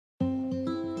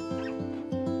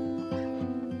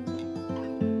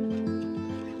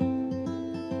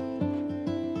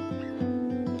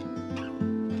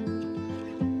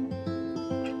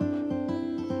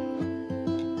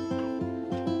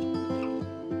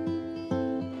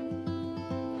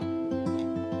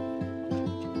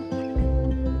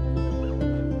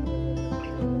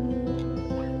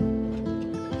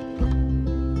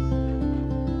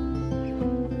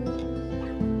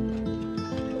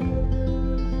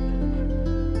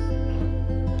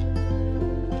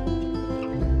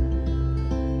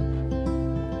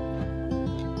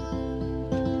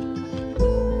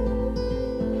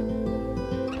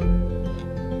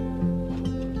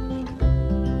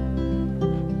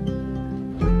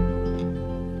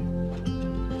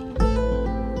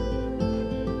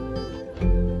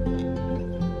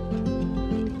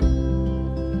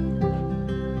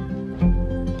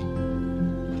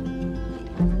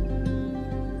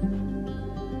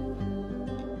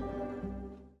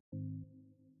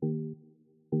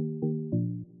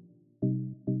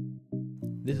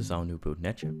This is our new boat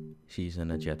Najad. She is a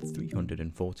Najad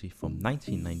 340 from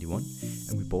 1991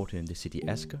 and we bought her in the city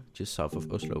Asker, just south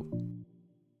of Oslo.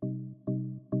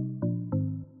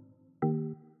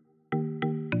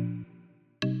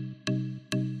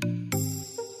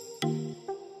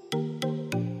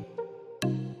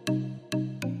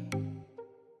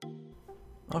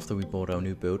 After we bought our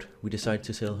new boat, we decided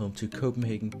to sail home to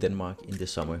Copenhagen, Denmark in the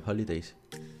summer holidays.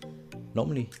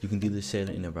 Normally you can do this sail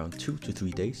in around 2 to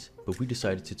 3 days, but we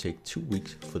decided to take 2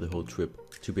 weeks for the whole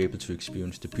trip to be able to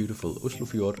experience the beautiful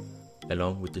Oslofjord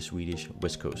along with the Swedish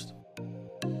west coast.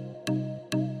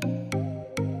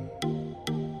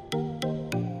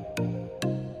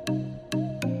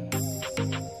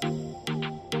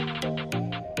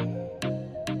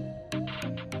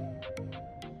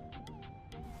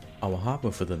 Our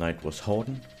harbour for the night was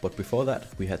Horten, but before that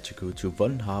we had to go to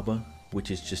Volden harbour, which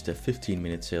is just a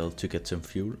 15-minute sail to get some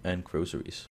fuel and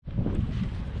groceries.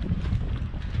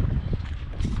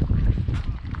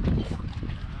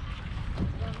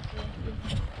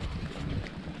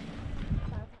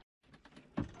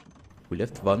 We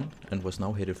left Volden and was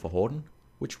now headed for Horten,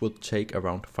 which would take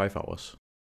around 5 hours.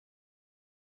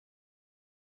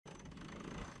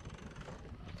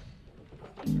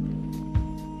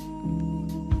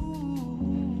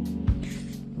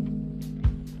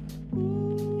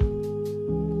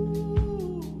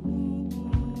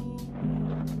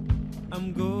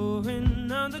 I'm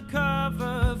going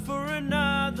undercover for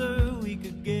another week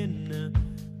again.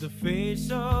 The face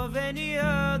of any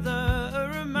other, a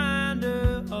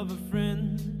reminder of a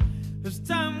friend. As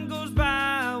time goes by,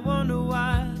 I wonder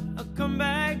why I come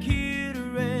back here to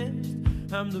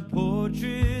rest. I'm the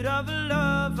portrait of a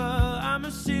lover, I'm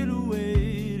a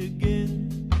silhouette again.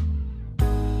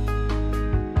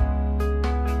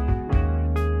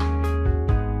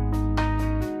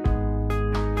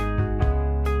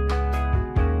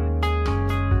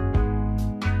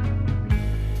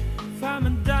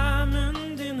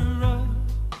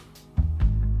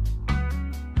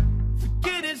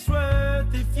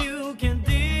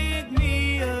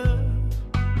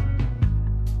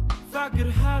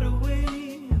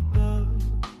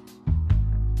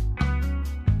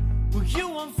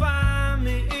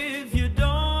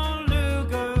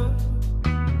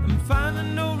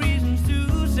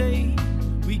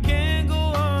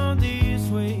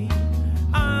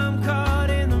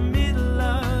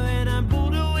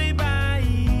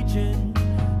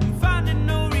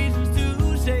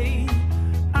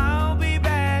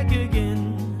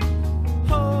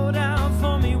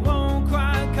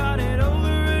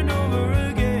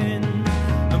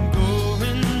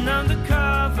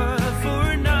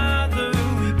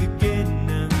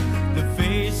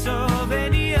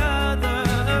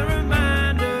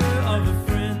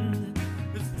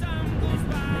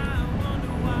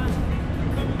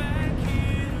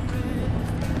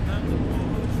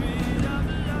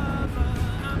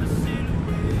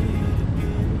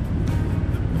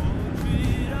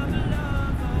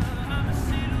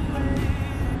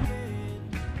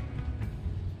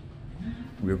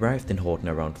 We arrived in Horten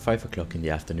around 5 o'clock in the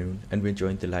afternoon and we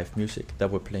enjoyed the live music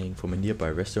that were playing from a nearby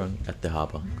restaurant at the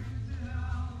harbour.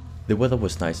 The weather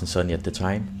was nice and sunny at the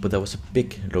time, but there was a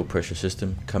big low pressure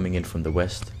system coming in from the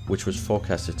west, which was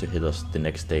forecasted to hit us the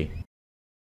next day.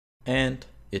 And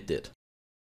it did.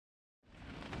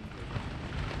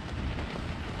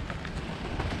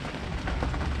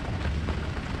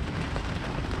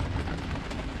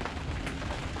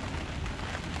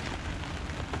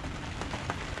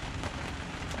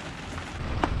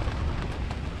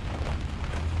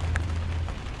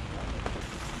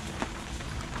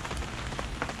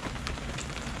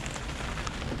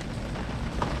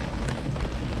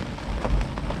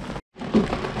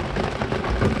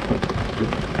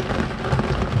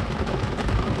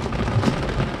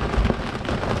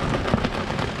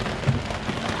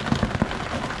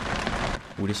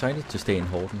 We decided to stay in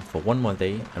Horten for 1 more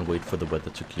day and wait for the weather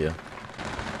to clear.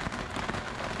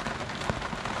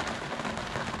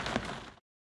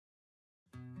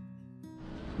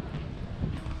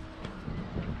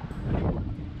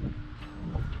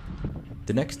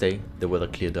 The next day the weather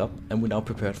cleared up and we now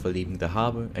prepared for leaving the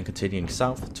harbour and continuing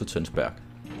south to Tønsberg.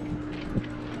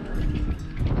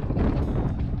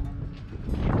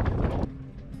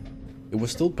 It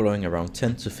was still blowing around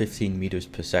 10 to 15 meters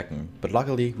per second, but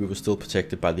luckily we were still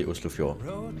protected by the Oslofjord.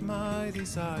 Wrote my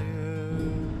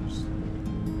desires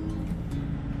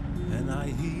and I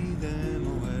hid them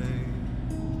away,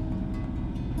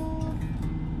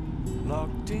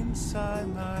 locked inside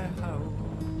my house.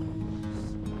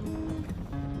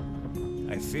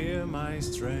 I fear my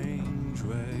strange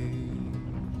way.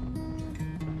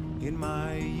 In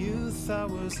my youth I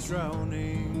was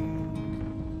drowning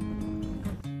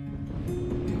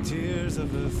in tears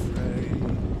of a FREI.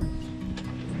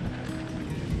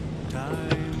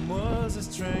 Time was a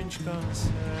strange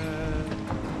concept.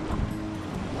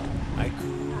 I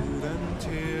couldn't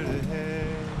hear the hay.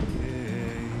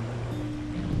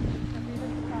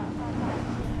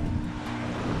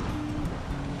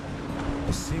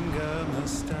 A singer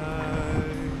must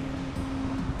die,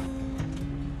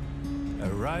 a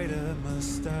writer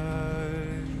must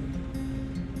die,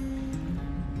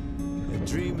 a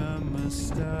dreamer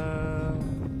must die.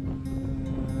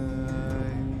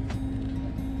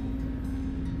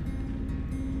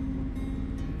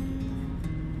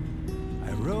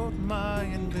 I wrote my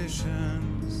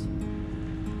ambitions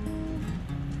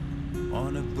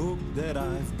on a book that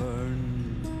I've burned.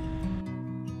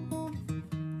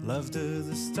 Loved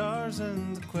the stars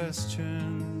and the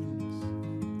questions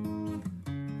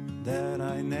that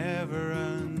I never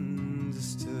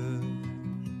understood.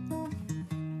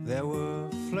 There were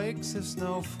flakes of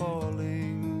snow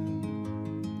falling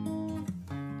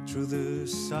through the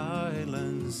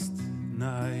silenced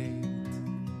night.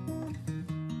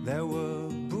 There were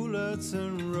bullets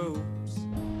and ropes,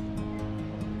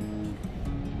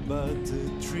 but the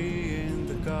tree in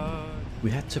the garden. We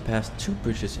had to pass 2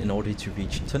 bridges in order to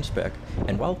reach Tønsberg,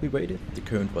 and while we waited, the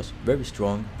current was very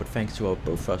strong, but thanks to our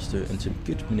bowthruster and some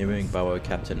good maneuvering by our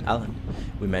captain Alan,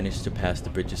 we managed to pass the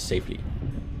bridges safely.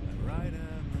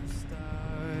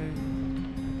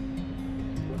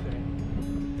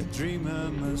 A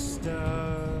dreamer must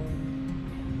die.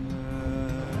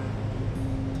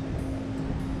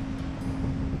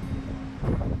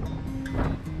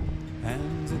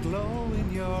 And the glow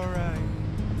in your eye,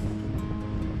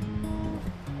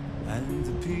 and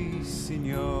the peace in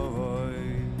your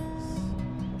voice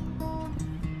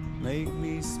make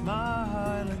me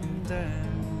smile and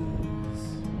dance,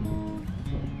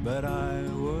 but I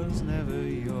was never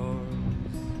yours.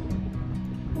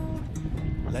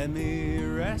 Let me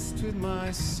rest with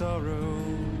my sorrow,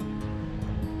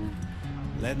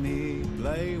 let me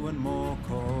play one more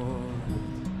chord.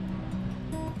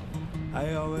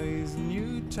 I always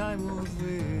knew time would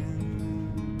win.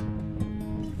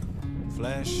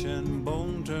 Flesh and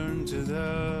bone turn to dust.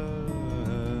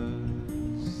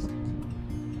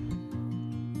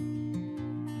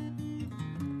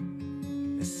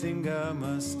 A singer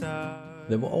must die.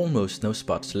 There were almost no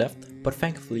spots left, but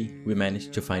thankfully we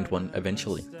managed to find one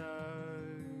eventually.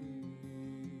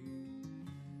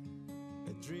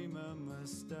 A dreamer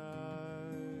must die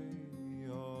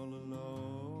all alone.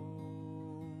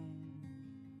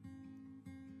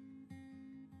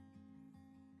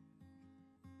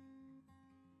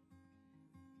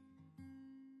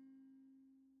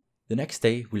 The next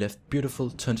day we left beautiful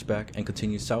Tønsberg and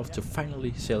continued south to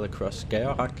finally sail across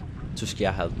Jarico to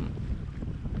Skærhalden.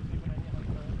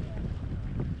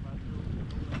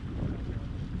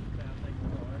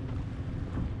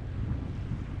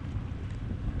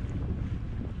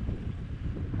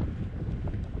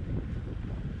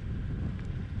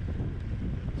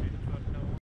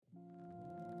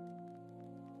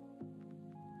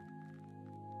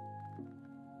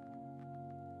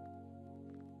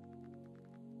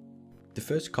 The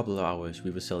first couple of hours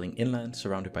we were sailing inland,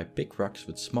 surrounded by big rocks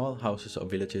with small houses or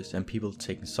villages and people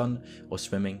taking sun or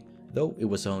swimming, though it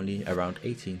was only around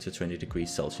 18 to 20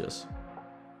 degrees Celsius.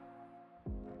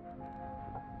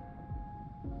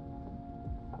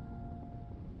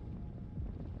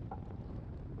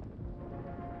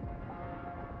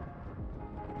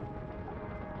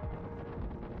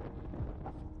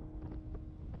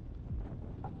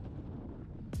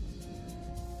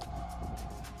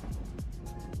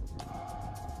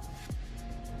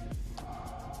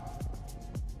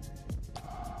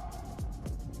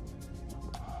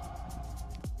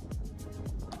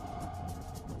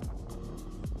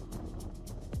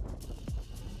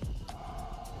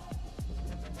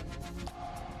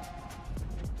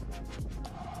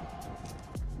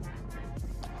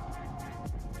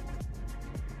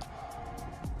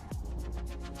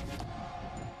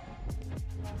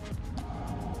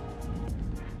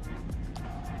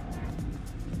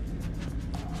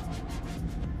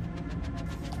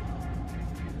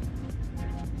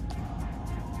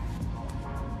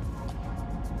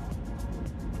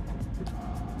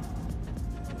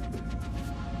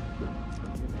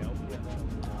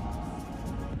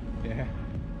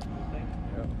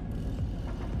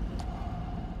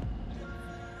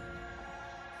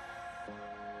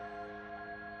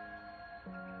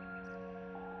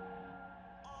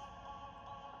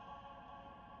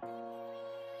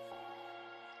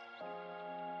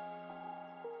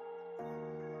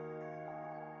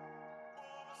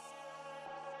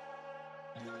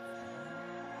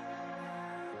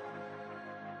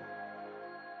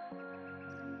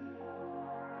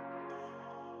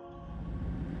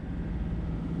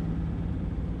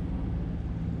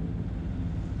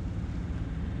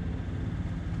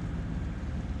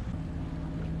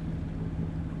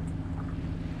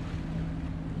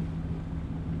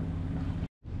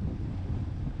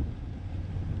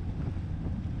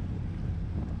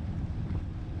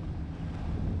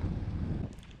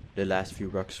 the last few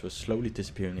rocks were slowly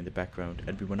disappearing in the background,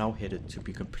 and we were now headed to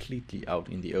be completely out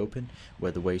in the open,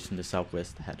 where the waves from the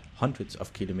southwest had hundreds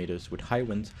of kilometers with high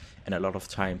winds and a lot of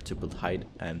time to build height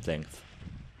and length.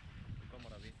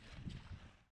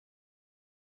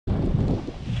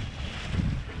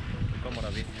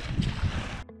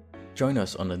 Join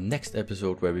us on the next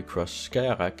episode where we cross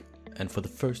Skagerrak and for the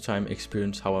first time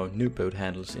experience how our new boat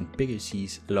handles in bigger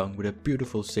seas, along with a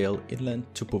beautiful sail inland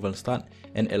to Bovallstrand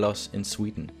and Ellos in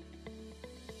Sweden.